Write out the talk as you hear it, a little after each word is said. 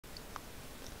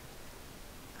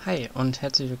Hi und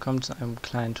herzlich willkommen zu einem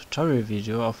kleinen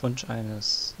Tutorial-Video auf Wunsch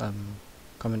eines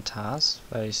Kommentars,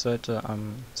 weil es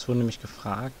wurde nämlich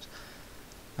gefragt,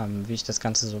 wie ich das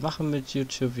Ganze so mache mit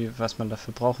YouTube, was man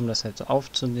dafür braucht, um das halt so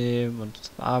aufzunehmen und zu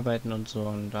bearbeiten und so.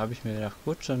 Und da habe ich mir gedacht,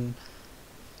 gut, dann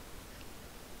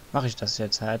mache ich das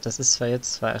jetzt halt. Das ist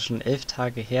zwar schon 11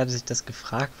 Tage her, dass ich das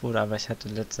gefragt wurde, aber ich hatte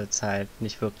in letzter Zeit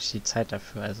nicht wirklich die Zeit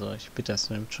dafür, also ich bitte das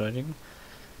zu entschuldigen.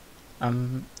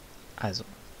 Also,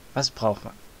 was braucht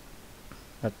man?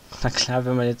 Na klar,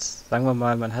 wenn man jetzt, sagen wir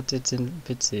mal, man hat jetzt den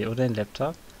PC oder den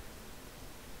Laptop,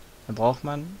 dann braucht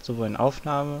man sowohl eine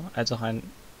Aufnahme als auch ein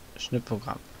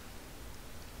Schnittprogramm.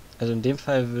 Also in dem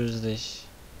Fall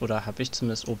habe ich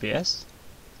zumindest OBS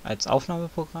als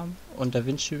Aufnahmeprogramm und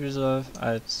DaVinci Resolve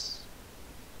als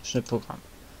Schnittprogramm.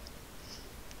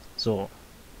 So,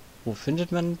 wo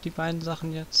findet man die beiden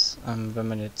Sachen jetzt?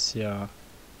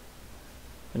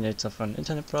 Wenn ihr jetzt auf einen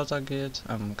Internetbrowser geht,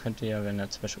 könnt ihr ja, wenn ihr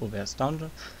zum Beispiel OBS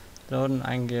downloaden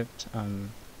eingibt,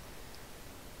 wenn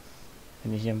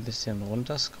ihr hier ein bisschen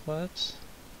runterscrollt,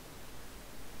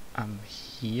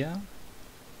 hier,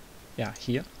 ja,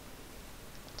 hier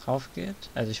drauf geht,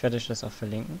 also ich werde euch das auch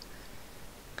verlinken,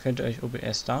 könnt ihr euch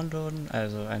OBS downloaden,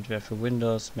 also entweder für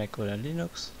Windows, Mac oder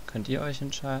Linux, könnt ihr euch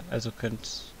entscheiden,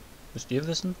 müsst ihr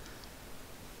wissen.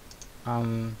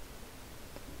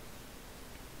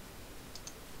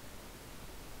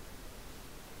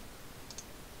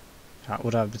 Ja,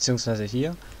 oder beziehungsweise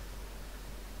hier.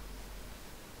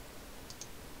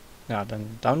 Ja,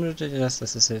 dann downloadet ihr das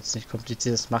ist jetzt nicht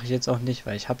kompliziert, das mache ich jetzt auch nicht,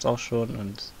 weil ich hab's auch schon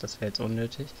und das wäre jetzt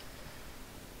unnötig.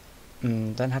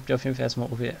 Dann habt ihr auf jeden Fall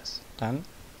erstmal OBS. Dann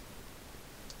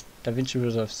DaVinci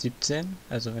Resolve 17,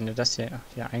 also wenn ihr das hier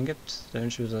eingibt,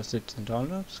 DaVinci Resolve 17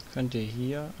 Downloads, könnt ihr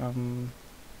hier,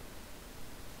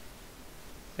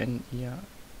 wenn ihr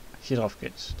hier drauf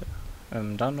geht,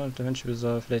 Download DaVinci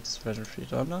Resolve latest version free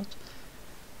download,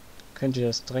 könnt ihr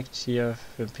das direkt hier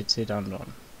für den PC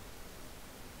downloaden.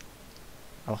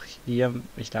 Auch hier,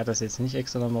 ich lade das jetzt nicht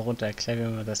extra nochmal runter, erkläre, wie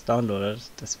man das downloadet,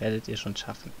 das werdet ihr schon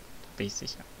schaffen, bin ich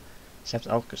sicher. Ich habe es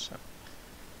auch geschafft.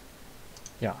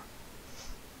 Ja,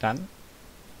 dann,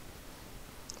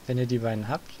 wenn ihr die beiden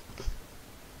habt,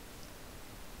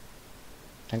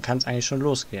 dann kann es eigentlich schon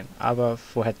losgehen. Aber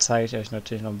vorher zeige ich euch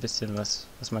natürlich noch ein bisschen was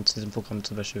man zu diesem Programm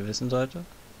zum Beispiel wissen sollte.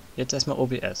 Jetzt erstmal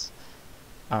OBS.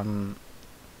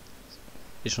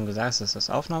 Wie schon gesagt, es ist das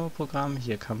Aufnahmeprogramm.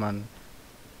 Hier kann man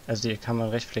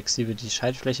recht flexibel die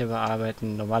Schaltfläche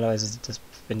bearbeiten. Normalerweise sieht das,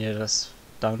 wenn ihr das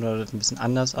downloadet, ein bisschen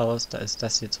anders aus. Da ist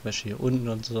das hier zum Beispiel hier unten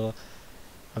und so.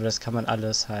 Aber das kann man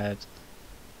alles halt,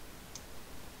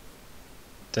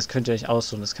 das könnt ihr euch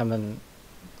aussuchen. Das kann man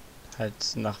halt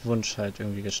nach Wunsch halt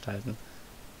irgendwie gestalten.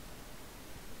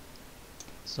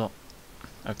 So,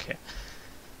 okay.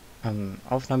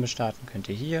 Aufnahme starten könnt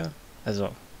ihr hier.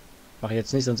 Also, mache ich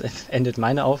jetzt nicht, sonst endet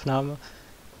meine Aufnahme.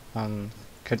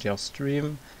 Könnt ihr auch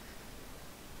streamen.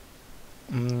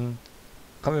 Kommen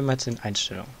wir mal zu den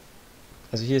Einstellungen.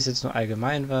 Also hier ist jetzt nur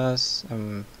allgemein was.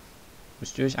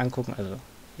 Müsst ihr euch angucken. Also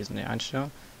hier sind die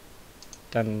Einstellungen.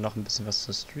 Dann noch ein bisschen was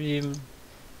zu Stream.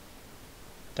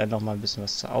 Dann noch mal ein bisschen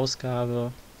was zur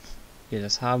Ausgabe. Wie ihr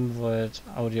das haben wollt.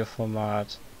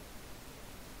 Audioformat.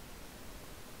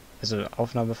 Also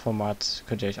Aufnahmeformat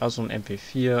könnt ihr euch aussuchen,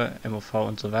 MP4, MOV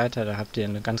und so weiter. Da habt ihr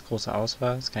eine ganz große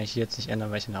Auswahl. Das kann ich hier jetzt nicht ändern,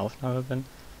 weil ich in der Aufnahme bin.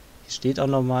 Hier steht auch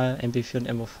nochmal MP4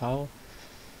 und MOV.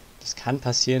 Das kann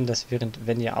passieren, dass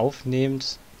wenn ihr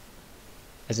aufnehmt,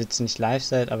 also jetzt nicht live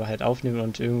seid, aber halt aufnehmt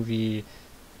und irgendwie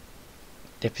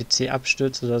der PC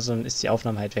abstürzt oder so, dann ist die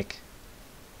Aufnahme halt weg.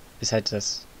 Ist halt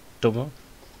das Dumme.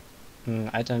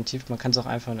 Alternativ, man kann es auch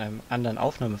einfach in einem anderen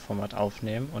Aufnahmeformat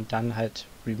aufnehmen und dann halt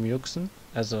remixen.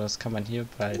 Also das kann man hier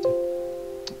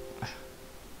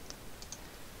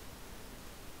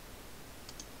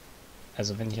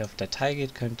also wenn ihr auf Datei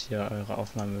geht, könnt ihr eure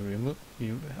Aufnahme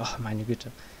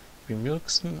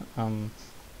remixen.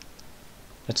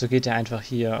 Dazu geht ihr einfach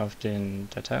hier auf den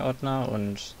Dateiordner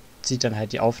und zieht dann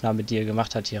halt die Aufnahme, die ihr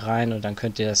gemacht habt, hier rein und dann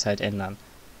könnt ihr das halt ändern.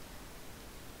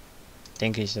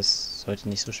 Denke ich, das sollte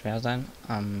nicht so schwer sein.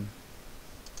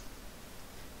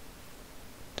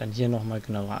 Dann hier nochmal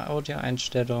genauere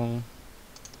Audioeinstellungen.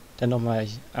 Dann nochmal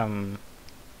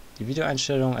die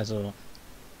Videoeinstellung, also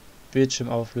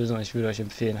Bildschirmauflösung. Ich würde euch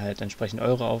empfehlen, halt entsprechend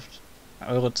eure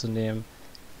zu nehmen.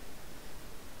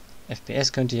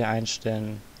 FPS könnt ihr hier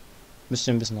einstellen. Müsst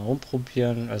ihr ein bisschen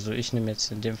rumprobieren. Also ich nehme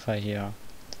jetzt in dem Fall hier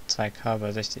 2K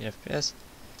bei 60 FPS.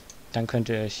 Dann könnt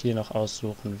ihr euch hier noch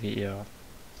aussuchen,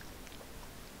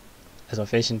 also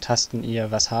auf welchen Tasten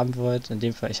ihr was haben wollt. In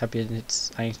dem Fall, ich habe hier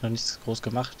jetzt eigentlich noch nichts groß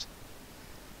gemacht.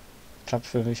 Klappt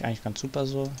für mich eigentlich ganz super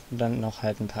so. Und dann noch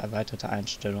halt ein paar erweiterte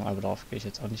Einstellungen, aber darauf gehe ich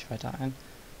jetzt auch nicht weiter ein.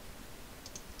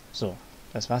 So,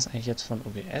 das war es eigentlich jetzt von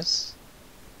OBS.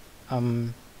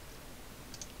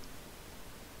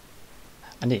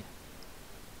 Nee.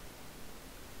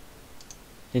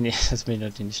 Nee, das will ich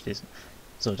natürlich nicht schließen.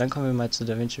 So, dann kommen wir mal zu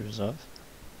DaVinci Resolve.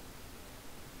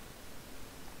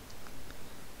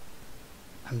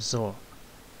 So,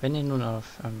 wenn ihr nun auf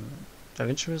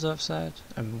DaVinci Resolve seid,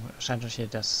 erscheint euch hier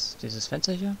dieses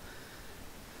Fenster hier.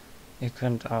 Ihr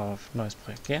könnt auf Neues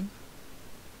Projekt gehen.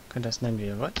 Könnt das nennen, wie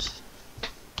ihr wollt.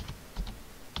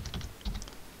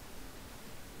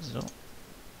 So.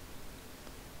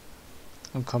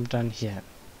 Und kommt dann hier hin.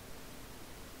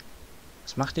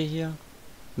 Was macht ihr hier?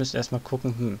 Müsst erstmal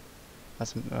gucken,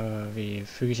 wie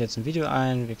füge ich jetzt ein Video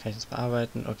ein, wie kann ich das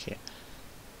bearbeiten? Okay.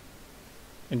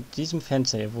 In diesem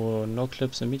Fenster hier, wo No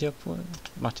Clips im Media Pool,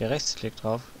 macht ihr Rechtsklick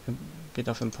drauf, geht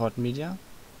auf Import Media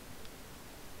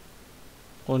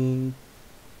und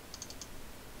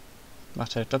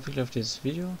macht halt Doppelklick auf dieses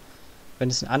Video. Wenn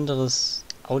es ein anderes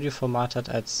Audioformat hat,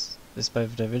 als es bei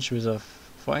DaVinci Resolve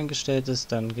voreingestellt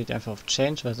ist, dann geht ihr einfach auf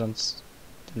Change, weil sonst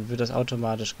dann wird das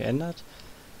automatisch geändert,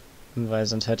 weil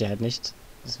sonst hört ihr halt nichts.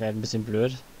 Das wäre ein bisschen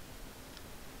blöd.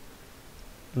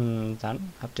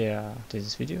 Dann habt ihr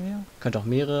dieses Video hier. Könnt auch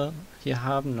mehrere hier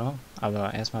haben, ne?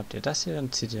 Aber erstmal habt ihr das hier,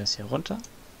 dann zieht ihr das hier runter.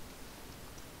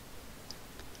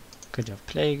 Könnt ihr auf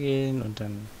Play gehen und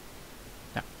dann,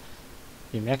 ja.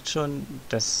 Ihr merkt schon,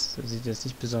 das sieht jetzt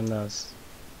nicht besonders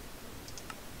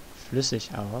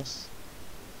flüssig aus.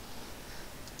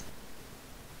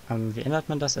 Wie ändert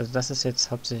man das? Also das ist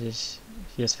jetzt hauptsächlich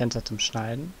hier das Fenster zum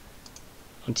Schneiden.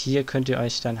 Und hier könnt ihr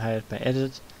euch dann halt bei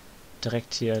Edit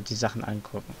direkt hier die Sachen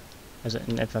angucken. Also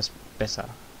in etwas besser,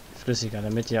 flüssiger,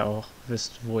 damit ihr auch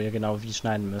wisst, wo ihr genau wie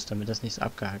schneiden müsst, damit das nicht so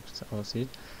abgehackt aussieht.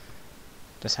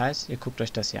 Das heißt, ihr guckt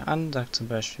euch das hier an, sagt zum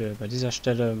Beispiel, bei dieser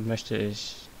Stelle möchte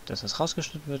ich, dass das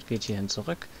rausgeschnitten wird, geht hierhin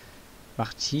zurück,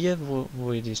 macht hier,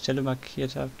 wo ihr die Stelle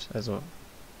markiert habt, also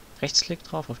Rechtsklick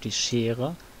drauf auf die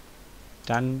Schere,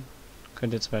 dann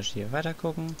könnt ihr zum Beispiel hier weiter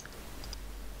gucken,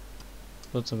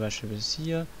 so zum Beispiel bis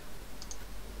hier,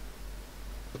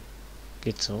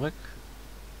 geht zurück,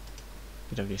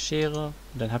 wieder die Schere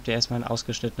und dann habt ihr erstmal einen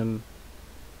ausgeschnittenen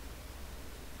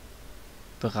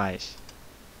Bereich.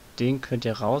 Den könnt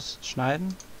ihr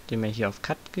rausschneiden, indem ihr hier auf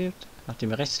Cut gebt, nachdem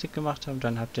ihr Rechtsklick gemacht habt,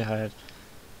 dann habt ihr halt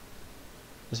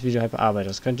das Video halt bearbeitet.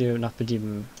 Das könnt ihr nach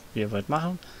Belieben, wie ihr wollt,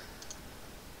 machen.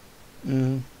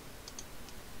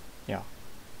 Ja.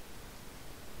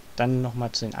 Dann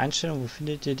nochmal zu den Einstellungen. Wo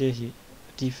findet ihr die hier?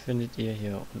 Die findet ihr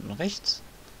hier unten rechts.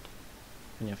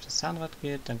 Wenn ihr auf das Zahnrad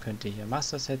geht, dann könnt ihr hier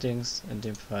Master Settings, in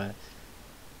dem Fall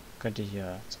könnt ihr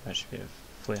hier zum Beispiel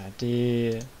Full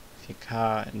HD,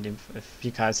 4K, in dem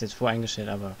 4K ist jetzt voreingestellt,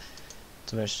 aber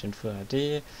zum Beispiel in Full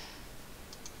HD.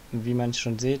 Und wie man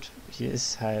schon sieht, hier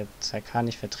ist halt 2K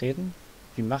nicht vertreten.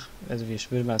 Wie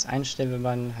will man das einstellen, wenn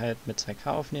man halt mit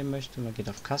 2K aufnehmen möchte? Man geht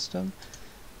auf Custom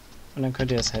und dann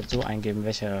könnt ihr das halt so eingeben,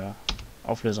 welche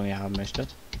Auflösung ihr haben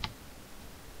möchtet.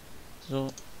 So.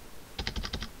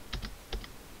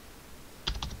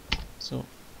 So.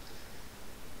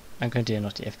 Dann könnt ihr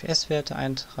noch die FPS-Werte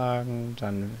eintragen,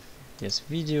 dann hier das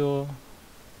Video,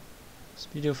 das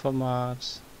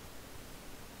Videoformat,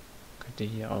 könnt ihr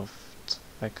hier auf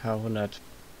 2K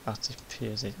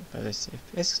 180p bei 60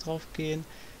 FPS drauf gehen.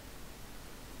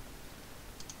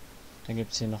 Dann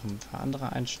gibt es hier noch ein paar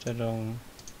andere Einstellungen.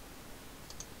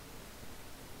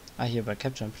 Hier bei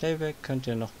Capture and Playback könnt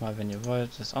ihr nochmal, wenn ihr wollt,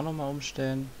 das auch nochmal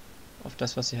umstellen auf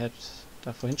das, was ihr halt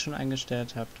da vorhin schon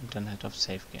eingestellt habt und dann halt auf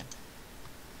Save gehen.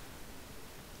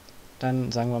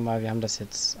 Dann sagen wir mal, wir haben das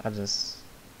jetzt alles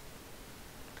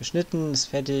geschnitten, ist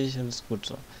fertig und ist gut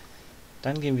so.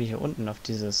 Dann gehen wir hier unten auf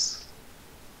diese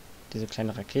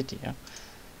kleine Rakete hier,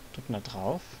 drücken da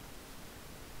drauf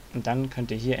und dann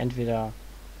könnt ihr hier entweder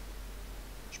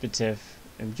speziell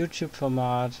im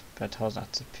YouTube-Format bei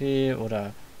 1080p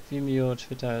oder Vimeo,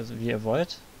 Twitter, also wie ihr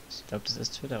wollt. Ich glaube, das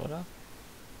ist Twitter, oder?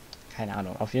 Keine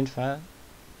Ahnung. Auf jeden Fall.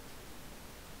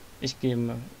 Ich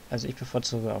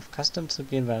bevorzuge auf Custom zu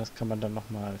gehen, weil das kann man dann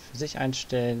nochmal für sich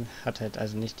einstellen. Hat halt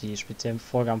also nicht die speziellen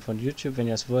Vorgaben von YouTube. Wenn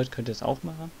ihr es wollt, könnt ihr es auch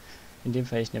machen. In dem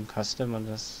Fall, ich nehme Custom und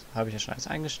das habe ich ja schon alles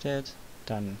eingestellt.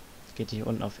 Dann geht ihr hier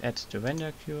unten auf Add to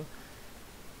Render Queue.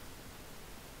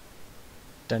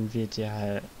 Dann wählt ihr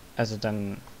halt,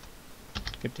 dann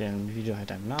gebt ihr ein Video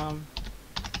halt einen Namen.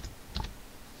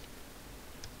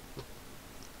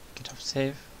 Geht auf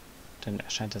Save. Dann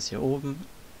erscheint das hier oben.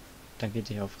 Dann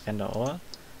geht ihr hier auf Render All.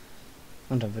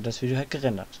 Und dann wird das Video halt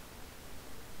gerendert.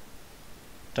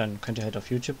 Dann könnt ihr halt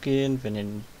auf YouTube gehen, wenn ihr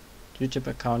einen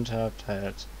YouTube-Account habt,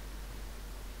 halt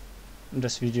Und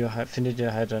das Video findet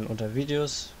ihr halt dann unter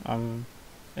Videos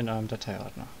in eurem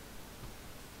Dateiordner.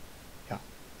 Ja.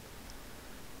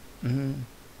 Mhm.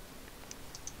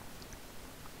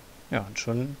 Ja, und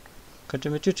schon könnt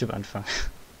ihr mit YouTube anfangen.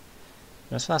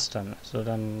 Das war's dann. Also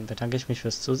dann bedanke ich mich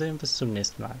fürs Zusehen. Bis zum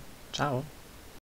nächsten Mal. Ciao.